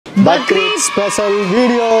Bakrid special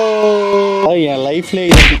video. என் லைஃப்ல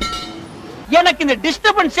எனக்கு இந்த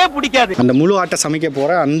டிஸ்டர்பன்ஸே பிடிக்காது. அந்த முழு ஆட்டை சமைக்க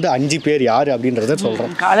போற அந்த 5 பேர் யாரு அப்படின்றத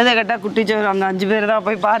சொல்றேன். காலையில கட்டா குட்டிச்சோர் அந்த 5 பேர் தான்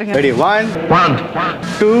போய் பாருங்க. ரெடி 1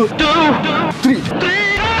 2 3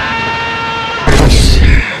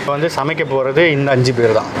 வந்து சமைக்க போறது இந்த 5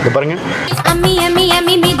 பேர் தான். இது பாருங்க. அம்மி அம்மி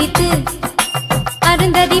அம்மி மிதித்து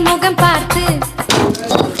அருந்ததி முகம் பார்த்து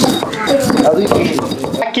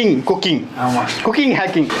ஹேக்கிங் குக்கிங். ஆமா குக்கிங்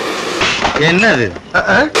ஹேக்கிங். என்னது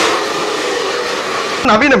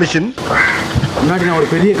நவீன மிஷின். முன்னாடி நான் ஒரு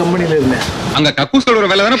பெரிய கம்பெனில இருந்தேன். அங்க கக்கூஸ் கழுவுற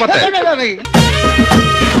வேலை தானே பார்த்தேன்.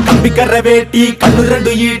 கம்பி கர்ற வேட்டி கண்ணு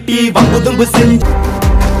ரெண்டு ஈட்டி வம்புதும்பு செஞ்சு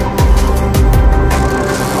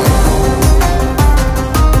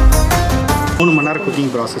 3 மணி நேரம்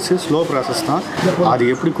குக்கிங் ப்ராசஸ். ஸ்லோ ப்ராசஸ் தான். அது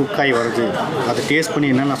எப்படி குக் ஆகி வருது அதை டேஸ்ட் பண்ணி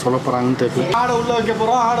என்னென்ன சொல்ல போகிறாங்கன்னு தெரியும். ஆடை உள்ள வைக்க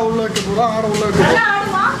போகிறோம், ஆடை உள்ள வைக்க போகிறோம், ஆடை உள்ள வைக்க போகிறோம்.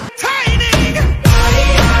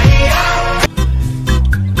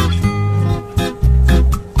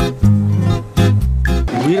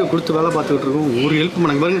 உயிரை கொடுத்து வேலை பார்த்துக்கிட்டு இருக்கோம். ஒரு ஹெல்ப்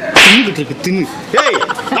பண்ணாங்க பாருங்க. தின்னுக்கிட்டு இருக்கு தின்னு. ஏய்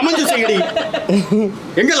லெமன் ஜூஸ் எங்கடி?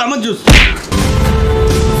 எங்க lemon juice?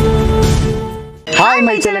 Hi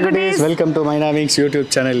my செல்லகுட்டீஸ், welcome to mynawings YouTube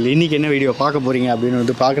channel. இன்றைக்கி என்ன வீடியோ பார்க்க போகிறீங்க அப்படின்னு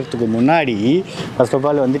வந்து பார்க்குறதுக்கு முன்னாடி ஃபர்ஸ்ட் ஆஃப்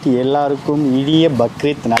ஆல் வந்துட்டு எல்லாருக்கும் இனிய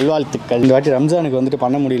பக்ரீத் நல்வாழ்த்துக்கள். இந்த வாட்டி ரம்ஜானுக்கு வந்துட்டு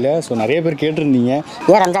பண்ண முடியல. ஸோ நிறைய பேர் கேட்டிருந்தீங்க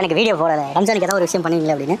ஏன் ரம்ஜானுக்கு வீடியோ போடலை, ரம்ஜானுக்கு ஏதாவது ஒரு விஷயம்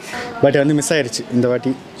பண்ணுவீங்களா அப்படின்னு. பட் வந்து மிஸ் ஆயிடுச்சு இந்த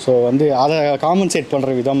வாட்டி. ஸோ வந்து அதை காம்பன்சேட்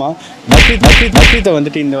பண்ணுற விதமாக பக்ரீத்தை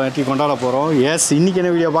வந்துட்டு இந்த வாட்டி கொண்டாட போகிறோம். எஸ், இன்றைக்கி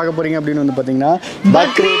என்ன வீடியோ பார்க்க போகிறீங்க அப்படின்னு வந்து பார்த்தீங்கன்னா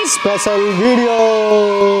பக்ரீத் ஸ்பெஷல் வீடியோ.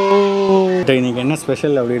 இன்னைக்கு என்ன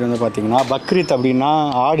ஸ்பெஷல் அப்படின்னு வந்து பார்த்தீங்கன்னா பக்ரீத் அப்படின்னா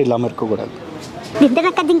ஆடு இல்லாமல் இருக்கக்கூடாது.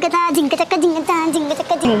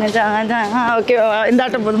 ஓகே, இந்த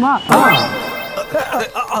ஆட்டம் போதுமா?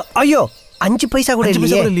 ஐயோ 5 பைசா கூட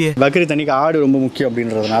இல்லையே. பக்ரீத் அன்னைக்கு ஆடு ரொம்ப முக்கியம்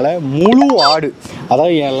அப்படின்றதுனால முழு ஆடு,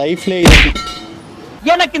 அதாவது என் லைஃப்லேயே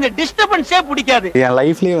எனக்கு இந்த டிஸ்டர்பன்ஸே பிடிக்காது. என்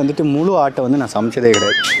லைஃப்லேயே வந்துட்டு முழு ஆட்டை வந்து நான் சமைச்சதே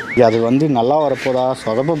கிடையாது. அது வந்து நல்லா வரப்போதா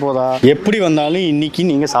சொதப்ப போதா எப்படி வந்தாலும் இன்னைக்கு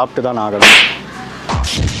நீங்கள் சாப்பிட்டு தான் ஆகணும்.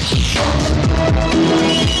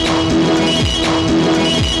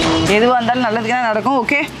 எதுவாக இருந்தாலும் நல்லதுக்கு தான் நடக்கும்.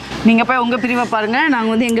 ஓகே, நீங்கள் போய் உங்கள் பிரிவை பாருங்கள்,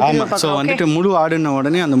 நாங்கள் வந்து எங்கள் பிரிவை ஸோ பார்க்குறோம். வந்துட்டு முழு ஆடுன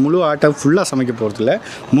உடனே அந்த முழு ஆட்டை ஃபுல்லாக சமைக்க போகிறதில்ல.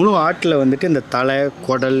 முழு ஆட்டில் வந்துட்டு இந்த தலை,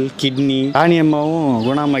 குடல், கிட்னி ராணியம்மாவும்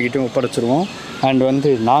குணாமாக்கிட்டும் ஒப்படைச்சிருவோம். அண்ட் வந்து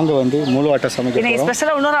நாங்கள் வந்து முழு ஆட்டை சமைக்க போகிறோம்.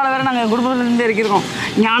 ஸ்பெஷலாக இன்னொரு ஆள் வேறு நாங்கள் குடும்பத்துலேருந்து இருக்கிறோம்,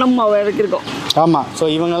 ஞானம்மாவை இருக்கோம். ஆமாம், ஸோ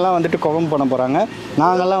இவங்கெல்லாம் வந்துட்டு குழம்பு பண்ண போகிறாங்க,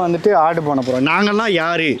 நாங்கள்லாம் வந்துட்டு ஆடு பண்ண போகிறோம். நாங்கள்லாம்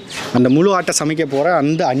யார், அந்த முழு ஆட்டை சமைக்க போகிற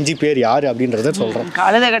அந்த 5 பேர் யார் அப்படின்றத சொல்கிறோம்.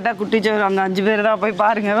 காலையில் கட்டா குட்டிச்சோர் அந்த 5 பேர் தான் போய்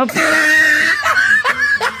பாருங்கள்.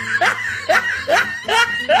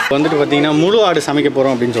 வந்துட்டு பார்த்தீங்கன்னா முழு ஆடு சமைக்க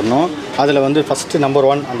போகிறோம் அப்படின்னு சொன்னோம். அதில் வந்து ஃபர்ஸ்ட் நம்பர்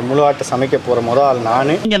 1 அந்த முழு ஆட்டை சமைக்க போகிற முதல் ஆள்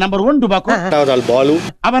நான். இங்க நம்பர் 1 டுபாக்கு, 2வது ஆள் பாலு,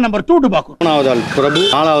 அவன் நம்பர் 2 டுபாக்கு, 3வது ஆள் பிரபு,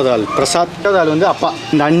 4வது ஆள் பிரசாத், 5வது ஆள் வந்து அப்பா.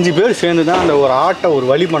 இந்த 5 பேர் சேர்ந்து தான் அந்த ஒரு ஆட்டை ஒரு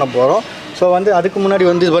வழி பண்ண போகிறோம். ஸோ வந்து அதுக்கு முன்னாடி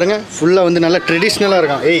வந்து பாருங்க ஃபுல்லாக வந்து நல்லா ட்ரெடிஷ்னலாக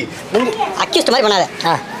இருக்கான். ஏய் அக்யூஸ்ட் மாதிரி பண்ணாத.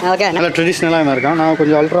 ஓகே, நல்லா ட்ரெடிஷ்னலாக இருக்கான். நான்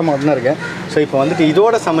கொஞ்சம் அல்ட்ரா மாடர்னாக இருக்கேன். ஸோ இப்போ வந்துட்டு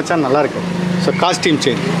இதோட சமைச்சா நல்லா இருக்கு. So costume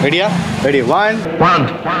change. ரெடியா? ரெடி 1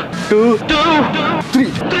 2 3.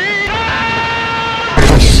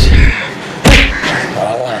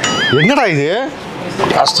 என்னடா இது?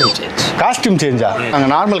 காஸ்டியூம் சேஞ்சா?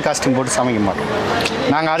 நாங்கள் நார்மல் காஸ்டியூம் போட்டு சமைக்க மாட்டோம்.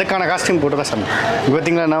 நாங்கள் அதுக்கான காஸ்டியூம் போட்டு தான் சமைப்போம். இப்போ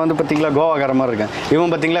பார்த்தீங்களா, நான் வந்து பார்த்தீங்களா கோவாக்கார மாதிரி இருக்கேன்.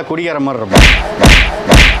 இவன் பார்த்தீங்களா குடிக்கார மாதிரி இருப்பான்.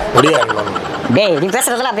 டேய் நீ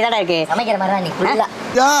பேசுறதுல அப்படிதான் இருக்கு. சமைக்கிற மாதிரி தான் நீ ஃபுல்லா.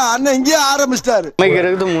 அண்ணன் இங்கே ஆரம்பிச்சிட்டாரு.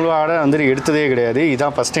 சமைக்கிறது முழு ஆடை வந்துட்டு எடுத்ததே கிடையாது.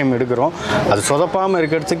 இதான் ஃபஸ்ட் டைம் எடுக்கிறோம். அது சொதப்பாமல்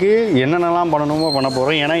இருக்கிறதுக்கு என்னென்னலாம் பண்ணணுமோ பண்ண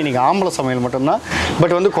போகிறோம். ஏன்னா இன்றைக்கி ஆம்பளை சமையல் மட்டும்தான்.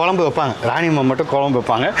 பட் வந்து குழம்பு வைப்பாங்க, ராணியம்மா மட்டும் குழம்பு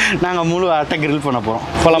வைப்பாங்க. நாங்கள் முழு ஆட்டை கிரில் பண்ண போகிறோம்.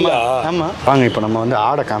 குழம்பு ஆமாம். வாங்க இப்போ நம்ம வந்து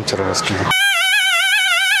ஆடை காமிச்சிடுறோம் ஃபஸ்ட்டு.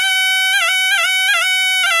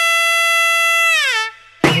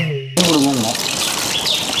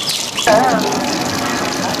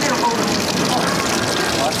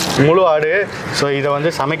 முழு ஆடு. ஸோ இதை வந்து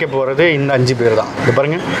சமைக்க போகிறது இந்த 5 பேர் தான். இது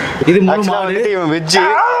பாருங்க, இது வந்துட்டு இவன் வெஜ்ஜு.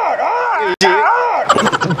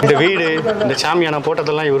 இந்த வீடு இந்த சாமியானா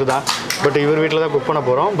போட்டதெல்லாம் இவர் தான். பட் இவர் வீட்டில் தான் குக் பண்ண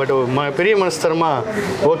போகிறோம். பட் பெரிய மனஸ்தரமா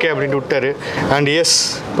ஓகே அப்படின்ட்டு விட்டாரு. அண்ட் எஸ்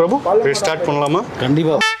பிரபு, ஸ்டார்ட் பண்ணலாமா?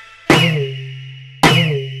 கண்டிப்பாக.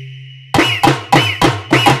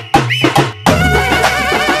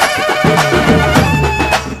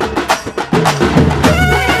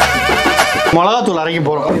 மிளகாத்தூள் அரைக்க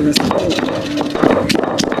போகிறோம்.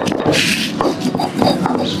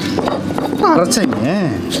 அரைச்சிங்க.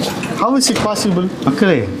 How is it possible?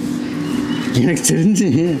 மக்களே, எனக்கு தெரிஞ்சு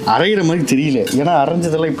அரைகிற மாதிரி தெரியல. ஏன்னா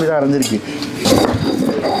அரைஞ்சதெல்லாம் இப்படி தான் அரைஞ்சிருக்கு.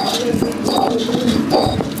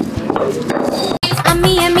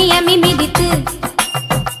 அம்மி அம்மி அம்மி மிதித்து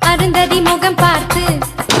அருந்ததி முகம் பார்த்து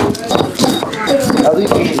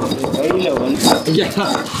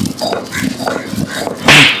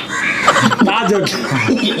தாஜ் ஹோட்டல்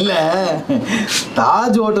இல்லை,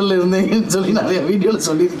 தாஜ் ஹோட்டலில் இருந்தீங்கன்னு சொல்லி நிறைய வீடியோவில்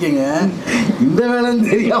சொல்லியிருக்கீங்க. இந்த வேலைன்னு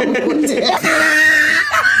தெரியாம போச்சு.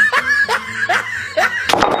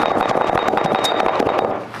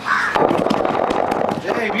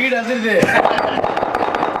 வீடு வந்துருது.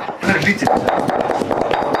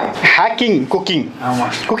 Hacking cooking.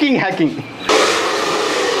 ஆமாம், குக்கிங் ஹேக்கிங்.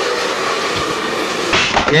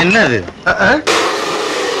 என்னது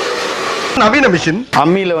நவீன மிஷின்.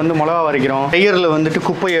 அம்மியில் வந்து மிளகா வரைக்கிறோம், டயரில் வந்துட்டு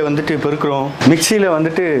குப்பையை வந்துட்டு பெருக்கிறோம், மிக்சியில்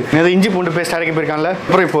வந்துட்டு இஞ்சி பூண்டு பேஸ்ட் அரைக்க போயிருக்கான்ல.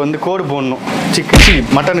 அப்புறம் இப்போ வந்து கோடு போடணும்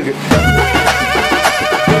மட்டனுக்கு.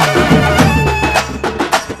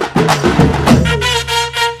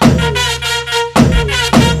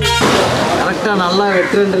 கரெக்டாக நல்லா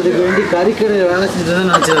வெட்டுறதுக்கு வேண்டி கறிக்கடை வேலை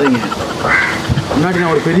செஞ்சதுன்னு நினச்சிடாதீங்க. முன்னாடி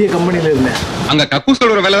நான் ஒரு பெரிய கம்பெனியில் இருந்தேன். அங்க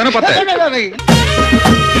கக்கூஸ்கள் ஒரு வேலை தானே பார்த்தேன்.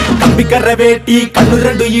 கம்பிக்கர வேட்டி கண்ணு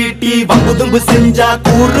ரெண்டு ஈட்டி வம்புதும்பு செஞ்சா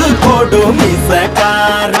கூறு போடும்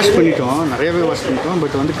மீசக்கார. வாஷ் பண்ணிட்டோம், நிறையவே வாஷ் பண்ணிட்டோம்.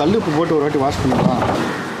 பட் வந்து கல்லுப்பு போட்டு ஒரு வாட்டி வாஷ் பண்ணிடலாம்.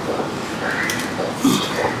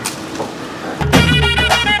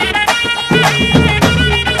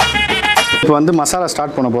 இப்போ வந்து மசாலா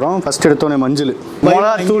ஸ்டார்ட் பண்ண போகிறோம். ஃபர்ஸ்ட் எடுத்தோடனே மஞ்சள்,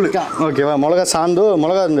 மிளகா தூள், ஓகேவா, மிளகா சாந்து,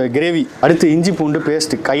 மிளகா இந்த கிரேவி, அடுத்து இஞ்சி பூண்டு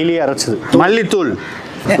பேஸ்ட் கையிலேயே அரைச்சது, மல்லித்தூள்,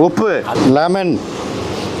 உப்பு, லெமன்,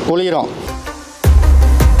 புளிரம்.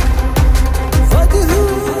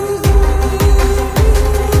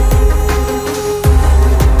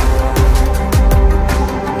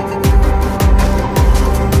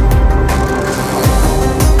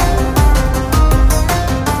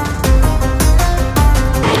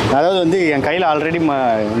 அதாவது வந்து என் கையில் ஆல்ரெடி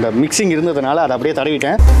இந்த மிக்சிங் இருந்ததுனால அதை அப்படியே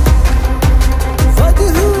தடவிட்டேன்.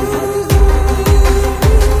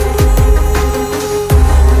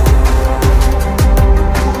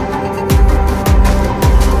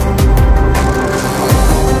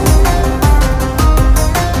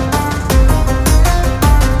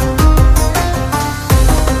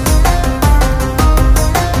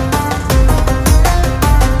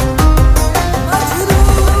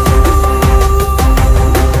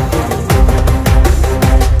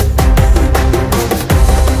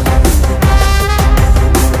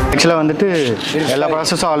 ஆக்சுவலாக வந்துட்டு எல்லா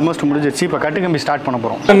ப்ராசஸும் ஆல்மோஸ்ட் முடிஞ்சிருச்சு. இப்போ கட்டு கம்பி ஸ்டார்ட் பண்ண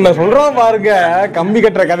போகிறோம். என்ன சொல்கிறோம் பாருங்க, கம்பி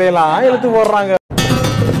கட்டுற கதையெல்லாம் எடுத்து போடுறாங்க.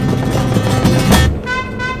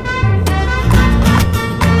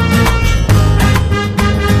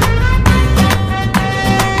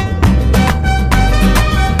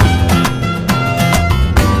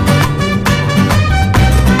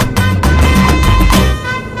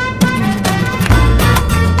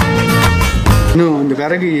 இன்னும் இந்த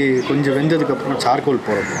விறகு கொஞ்சம் வெந்ததுக்கப்புறம் சார்கோல்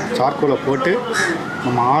போட போகிறோம். சார்கோலை போட்டு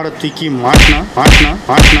நம்ம ஆடை தூக்கி மாட்டினா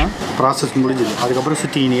ப்ராசஸ் முடிஞ்சுது. அதுக்கப்புறம்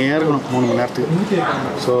சுற்றி இருக்கணும் 3 மணி நேரத்துக்கு.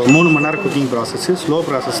 ஸோ 3 மணி நேரம் குக்கிங் ப்ராசஸ்ஸு, ஸ்லோ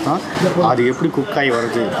ப்ராசஸ் தான். அது எப்படி குக் ஆகி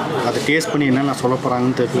வருது, அதை டேஸ்ட் பண்ணி என்னென்ன சொல்ல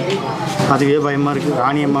போகிறாங்கன்னு தெரியும். அதுவே பயமாக இருக்குது.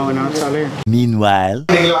 ராணி அம்மாவை நினச்சாலே. மீன்வாயில்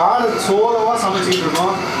எங்களை ஆடு சோலோவாக சமைச்சிட்டு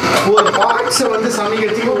இருக்கோம். ஒரு பாக்ஸை வந்து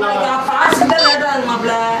சமைக்கிறதுக்கு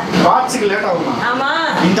பாக்ஸுக்கு லேட் ஆகுமா?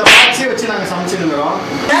 இந்த பாக்ஸே வச்சு நாங்கள் சமைச்சிருக்கிறோம்.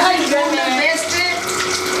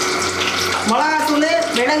 மிளகாத்தூள்,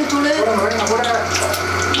 மிளகுத்தூள்,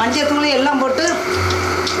 மஞ்சள் தூள் எல்லாம் போட்டு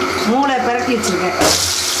மூளை பிறக்கி வச்சிருக்கேன்.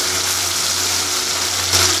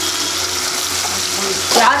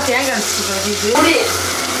 யார் தேங்காய் அரைச்சிட்டு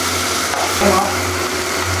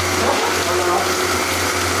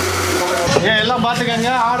எல்லாம்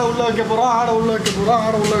பார்த்துக்கங்க. ஆடை உள்ள வைக்க போகிறோம், ஆடை உள்ள வைக்க போகிறோம்,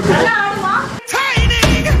 ஆடை உள்ள வைக்க போகிறோம்.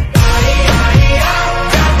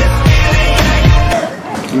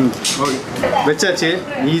 ஓகே, வச்சாச்சு.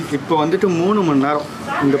 இப்போ வந்துட்டு 3 மணி நேரம்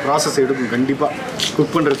இந்த ப்ராசஸ் எடுக்கும் கண்டிப்பாக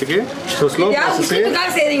குக் பண்ணுறதுக்கு. So slow process.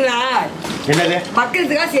 என்னது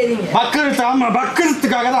பக்ரீத்? ஆமாம்,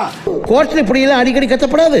 பக்ரீத்துக்காக தான். கோர்ட்ல இப்படி எல்லாம் அடிக்கடி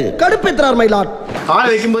கத்தப்படாது, கடுப்பேத்துறார் மயிலாட். ஆளை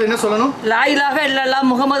வைக்கும்போது என்ன சொல்லணும்? லா இலாஹ இல்லல்லாஹ்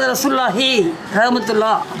முஹம்மது ரசூலுல்லாஹி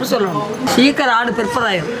ரஹ்மத்துல்லாஹ் அப்படி சொல்லணும். சீக்கிரம் ஆடு ப்ரிப்பேர்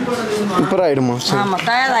ஆயிடும். ப்ரிப்பேர் ஆயிடுமா? ஆமாம்,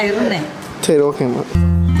 தயாராகிருந்தேன். சரி, ஓகேம்மா.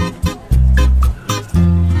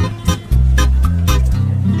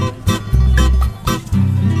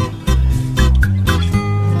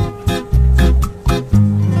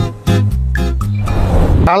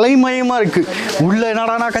 தலைமயமாக இருக்குது. உள்ளே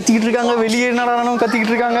என்னடானா கத்திக்கிட்டு இருக்காங்க, வெளியே என்னடானும்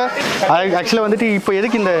கத்திக்கிட்டு இருக்காங்க. ஆக்சுவலாக வந்துட்டு இப்போ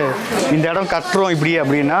எதுக்கு இந்த இடம் கட்டுறோம் இப்படி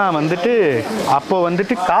அப்படின்னா வந்துட்டு அப்போ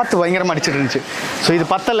வந்துட்டு காற்று பயங்கரமாக அடிச்சிட்டு இருந்துச்சு. ஸோ இது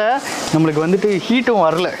பத்தலை, நம்மளுக்கு வந்துட்டு ஹீட்டும்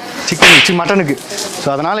வரல மட்டனுக்கு. ஸோ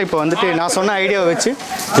அதனால் இப்போ வந்துட்டு நான் சொன்ன ஐடியாவை வச்சு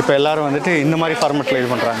இப்போ எல்லாரும் வந்துட்டு இந்த மாதிரி ஃபார்மெட்டில் இது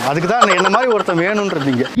பண்ணுறாங்க. அதுக்கு தான் என்ன மாதிரி ஒருத்தன்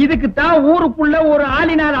வேணுன்றீங்க. இதுக்கு தான் ஊருக்குள்ள ஒரு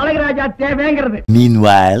ஆளினார் அழகராஜா தேவைங்கிறது.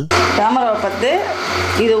 மீன்வாயில் கேமராவை பார்த்து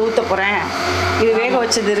இதை ஊற்ற போகிறேன். இது வேக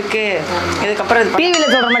வச்சது இருக்கு. இதுக்கப்புறம்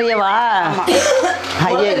டிவியில் சொல்கிற மாதிரியேவா?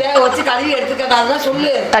 ஐயே வேக வச்சு கழுவி எடுத்துக்கிட்டாதான்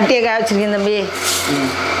சொல்லு. தட்டியை காய வச்சிருக்கேன் தம்பி.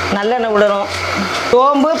 நல்லெண்ணெய் விடணும்.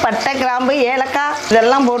 சோம்பு, பட்டை, கிராம்பு, ஏலக்காய்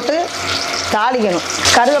இதெல்லாம் போட்டு தாளிக்கணும்.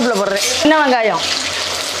 கருவேப்பிலை போடுறேன். சின்ன வெங்காயம்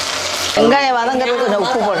வதங்கிறது கொஞ்சம்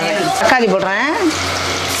உப்பு போடுறேன். தக்காளி போடுறேன்.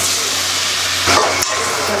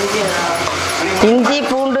 இஞ்சி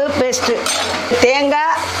பூண்டு பேஸ்ட்டு,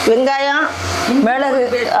 தேங்காய், வெங்காயம், மிளகு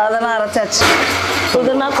அதெல்லாம் அரைச்சாச்சு.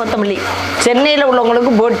 புதினா, கொத்தமல்லி. சென்னையில்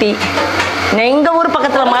உள்ளவங்களுக்கு போட்டி. எங்கள் ஊர்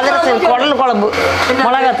பக்கத்தில் மதுரை குடல் குழம்பு,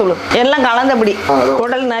 மிளகாத்தூள் எல்லாம் கலந்தபடி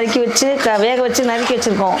குடல் நறுக்கி வச்சு வேக வச்சு நறுக்கி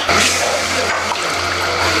வச்சுருக்கோம்.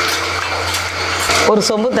 ஒரு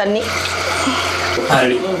சொம்பு தண்ணி.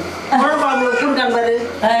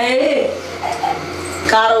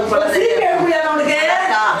 கார உப்பு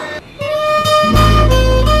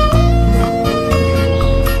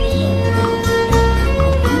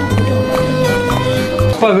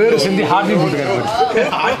வேறு செஞ்சு ஹாட்டின் போட்டுருக்காரு.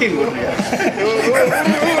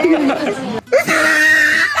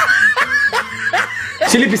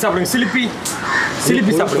 சிலிப்பி சாப்பிடுங்க.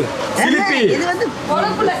 சிலிப்பி சாப்பிடுங்க. சிலிப்பி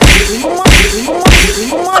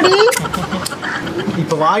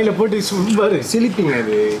இப்போ வாயில போட்டு சும்பாரு. சிலிப்பிங்க.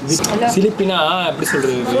 அது சிலிப்பினா எப்படி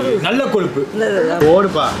சொல்றது? நல்ல கொழுப்பு.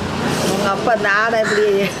 ஓடுப்பா. உங்க அப்பா நாட எப்படி?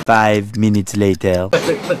 5 minutes later.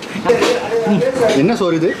 என்ன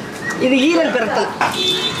சோறு இது? இது ஈரல் பெரட்டல்.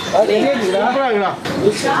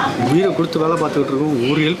 உயிரை கொடுத்து வேலை பார்த்துக்கிட்டு இருக்கோம்.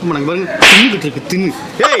 ஒரு ஹெல்ப் பண்ணாங்க பாருங்க. தின்னுக்கிட்டு இருக்கு. தின்னு.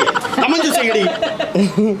 ஏய், லெமன் ஜூஸ் எங்கடி?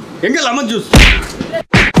 எங்க லெமன் ஜூஸ்?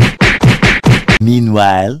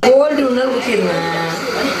 Meanwhile, கோல்டு உணவு ஊற்றிடுங்க.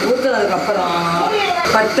 ஊற்றுனதுக்கப்புறம்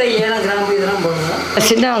பட்டை, ஏலம், கிராம்பு இதெல்லாம் போடணும்.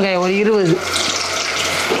 சின்ன வெங்காயம் ஒரு 20,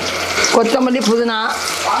 கொத்தமல்லி, புதினா,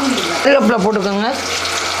 கருவேப்பிலை போட்டுக்கோங்க.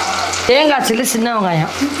 தேங்காய் சில்லு, சின்ன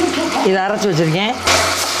வெங்காயம் இதை அரைச்சி வச்சுருக்கேன்.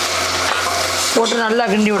 போட்டு நல்லா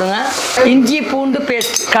கிண்டி விடுங்க. இஞ்சி பூண்டு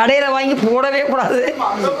பேஸ்ட் கடையில் வாங்கி போடவே கூடாது.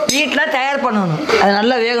 வீட்டில் தயார் பண்ணணும். அது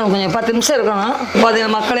நல்லா வேகணும். கொஞ்சம் 10 நிமிஷம் இருக்கணும்.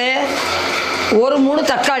 பார்த்தீங்கன்னா மக்களே, ஒரு 3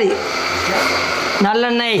 தக்காளி,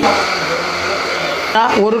 நல்லெண்ணெய்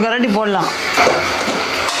ஒரு கரண்டி போடலாம்.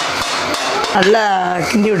 நல்லா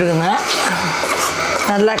கிண்டி விட்டுக்குங்க.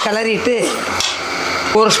 நல்லா கிளறிட்டு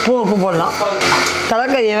ஒரு ஸ்பூன் உப்பு போடலாம்.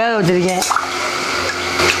 தலைக்கறியை வேக வச்சுருக்கேன்.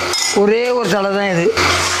 ஒரே ஒரு தலை தான் இது.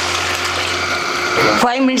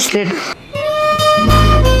 5 minutes லேட்.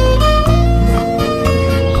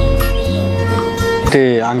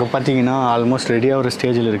 அங்கே பார்த்தீங்கன்னா ஆல்மோஸ்ட் ரெடியாக ஒரு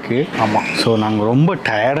ஸ்டேஜில் இருக்குது. ஆமாம். ஸோ நாங்கள் ரொம்ப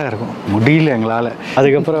டயர்டாக இருக்கோம். முடியல எங்களால்.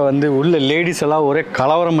 அதுக்கப்புறம் வந்து உள்ள லேடிஸ் எல்லாம் ஒரே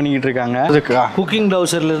கலவரம் பண்ணிக்கிட்டு இருக்காங்க. அதுக்கு குக்கிங்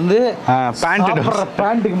டவுசர்லேருந்து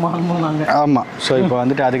பேண்ட்டுக்கு மாறணும் நாங்கள். ஆமாம். ஸோ இப்போ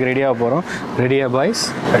வந்துட்டு அதுக்கு ரெடியாக போகிறோம். ரெடியா பாய்ஸ்?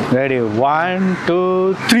 ரெடி. 1 2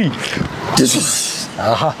 3.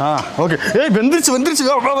 ஓகே. ஏய் வந்துருச்சு.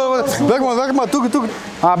 வேகமா தூக்கு.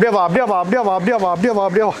 அப்படியே வா.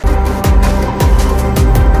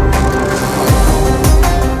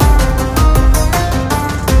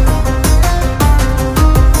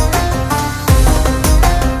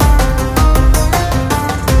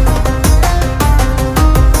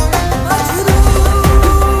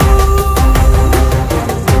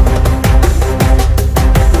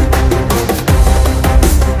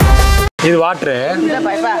 இது வாட்டரு.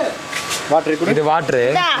 இது வாட்டரு.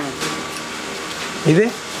 இது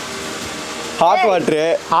ஹாட்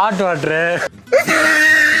வாட்டரு.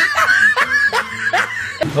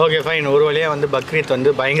 Okay fine. ஒரு வழியாக வந்து பக்ரீத் வந்து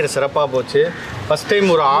பயங்கர சிறப்பாக போச்சு. ஃபஸ்ட் டைம்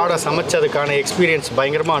ஒரு ஆடை சமைச்சதுக்கான எக்ஸ்பீரியன்ஸ்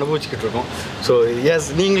பயங்கரமாக அனுபவிச்சுக்கிட்டு இருக்கோம். ஸோ எஸ்,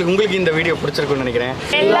 உங்களுக்கு இந்த வீடியோ பிடிச்சிருக்குன்னு நினைக்கிறேன்.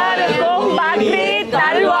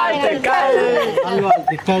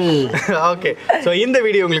 ஓகே. ஸோ இந்த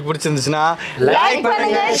வீடியோ உங்களுக்கு பிடிச்சிருந்துச்சுன்னா லைக்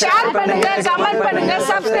பண்ணுங்க, ஷேர் பண்ணுங்க, கமெண்ட் பண்ணுங்க,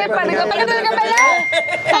 சப்ஸ்கிரைப் பண்ணுங்க.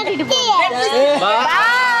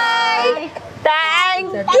 Bye. Thank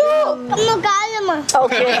you. அம்மா காலமா.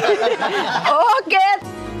 Okay.